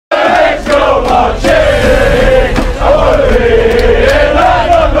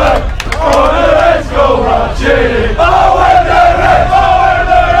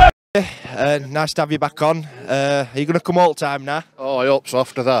Nice to have you back on. Are you going to come all the time now? Oh, I hope so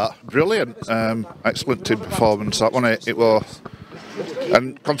after that. Brilliant. Excellent team performance, that wasn't it? It was.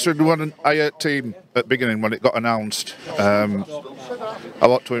 And considering when I hurt team at the beginning when it got announced, I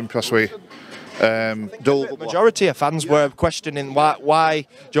want to impress with The majority of fans were questioning why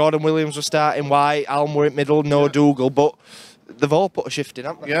Jordan Williams was starting, why Alm were in middle, no Dougal, but they've all put a shift in,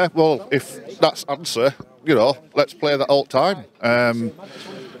 haven't they? Yeah, well, if that's answer, let's play that all the time.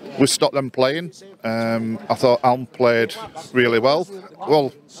 We stopped them playing. I thought Alm played really well.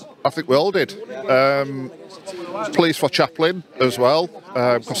 Well, I think we all did. Pleased for Chaplin as well,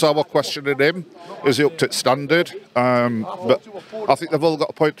 because I was questioning him. Is he up to standard? But I think they've all got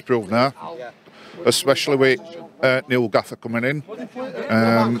a point to prove now, especially with Neil Gaffer coming in.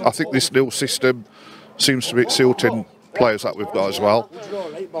 I think this new system seems to be suiting players that we've got as well.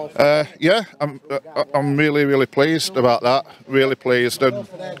 Yeah, I'm really pleased about that. Really pleased, and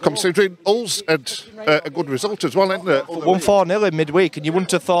considering Hull's had a good result as well, isn't it? 1-4-0 in midweek, and you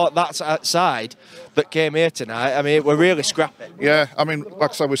wouldn't have thought that side that came here tonight. I mean, we're really scrappy. Yeah, I mean,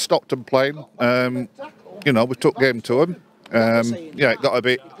 like I said, we stopped them playing. We took game to them. Yeah, it got a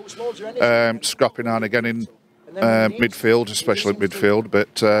bit scrappy now and again in midfield, especially midfield.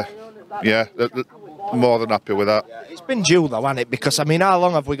 But yeah. More than happy with that. It's been due though, hasn't it? Because, I mean, how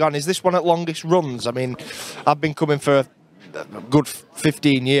long have we gone? Is this one at longest runs? I mean, I've been coming for a good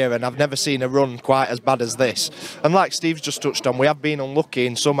 15 years and I've never seen a run quite as bad as this. And like Steve's just touched on, we have been unlucky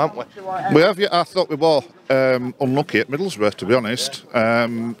in some, haven't we? We have, yeah. I thought we were unlucky at Middlesbrough, to be honest.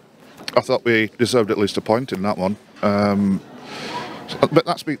 I thought we deserved at least a point in that one. But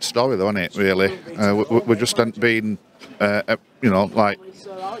that's been the story though, isn't it, really? We just haven't been, like,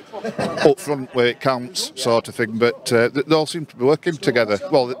 up front where it counts, sort of thing. But they all seem to be working together.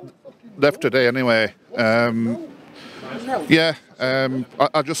 Well, they've today anyway. Yeah,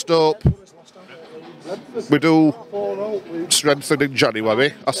 I just hope we do strengthen in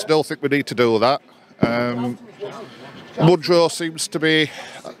January. I still think we need to do that. Woodrow seems to be...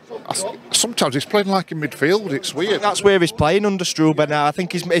 Sometimes he's playing like in midfield. It's weird. That's where he's playing under Struber now. I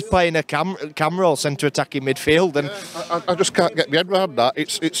think he's playing a cam role, centre attacking midfield, and I just can't get my head around that.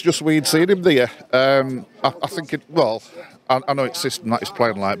 It's just weird seeing him there. I think I know it's system that he's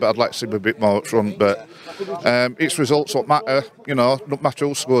playing like, but I'd like to see him a bit more up front. But it's results what matter. No matter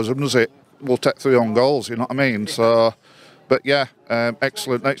who scores them, does it? We'll take 3 on goals. You know what I mean? So. But yeah,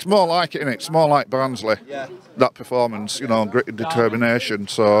 excellent. It's more like it, innit? It's more like Barnsley. Yeah. That performance, grit and determination.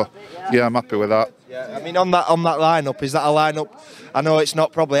 So yeah, I'm happy with that. Yeah, I mean, on that lineup, is that a lineup? I know it's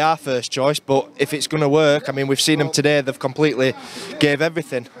not probably our first choice, but if it's going to work, I mean, we've seen them today. They've completely gave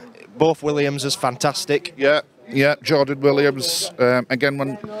everything. Both Williams is fantastic. Yeah. Yeah, Jordan Williams. Again,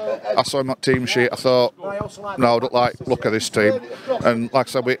 when I saw him at team sheet, I thought, no, I don't look at this team. And like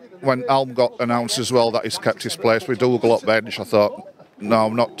I said, when Alm got announced as well that he's kept his place with Dougal up bench, I thought, no,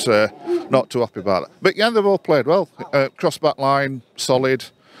 I'm not too happy about it. But yeah, they've all played well. Cross-back line, solid.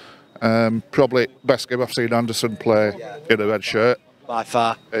 Probably best game I've seen Anderson play in a red shirt. By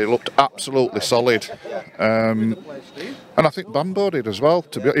far. He looked absolutely solid. And I think Bambo did as well.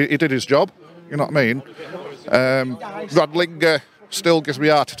 He did his job, you know what I mean? Radlinger still gives me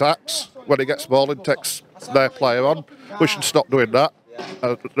heart attacks when he gets the ball and takes their player on. We should stop doing that.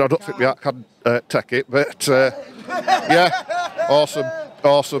 I don't think the heart can take it, but yeah,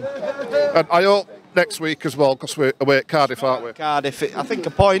 awesome. And I hope next week as well, because we're away at Cardiff, aren't we? Cardiff, I think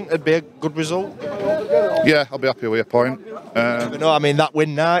a point would be a good result. Yeah, I'll be happy with a point. I mean, that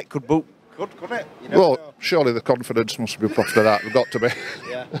win night could boot. Couldn't it? Well, surely the confidence must be after that. We've got to be.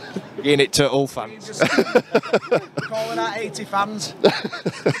 Yeah. Giving it to all fans. Calling out 80 fans.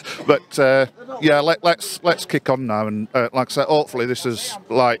 But yeah, let's kick on now, and like I said, hopefully this is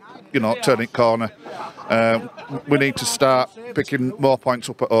turning corner. We need to start picking more points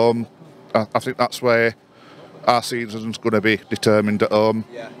up at home. I think that's where our season's going to be determined at home.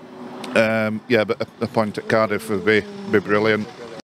 Yeah, but a point at Cardiff would be brilliant.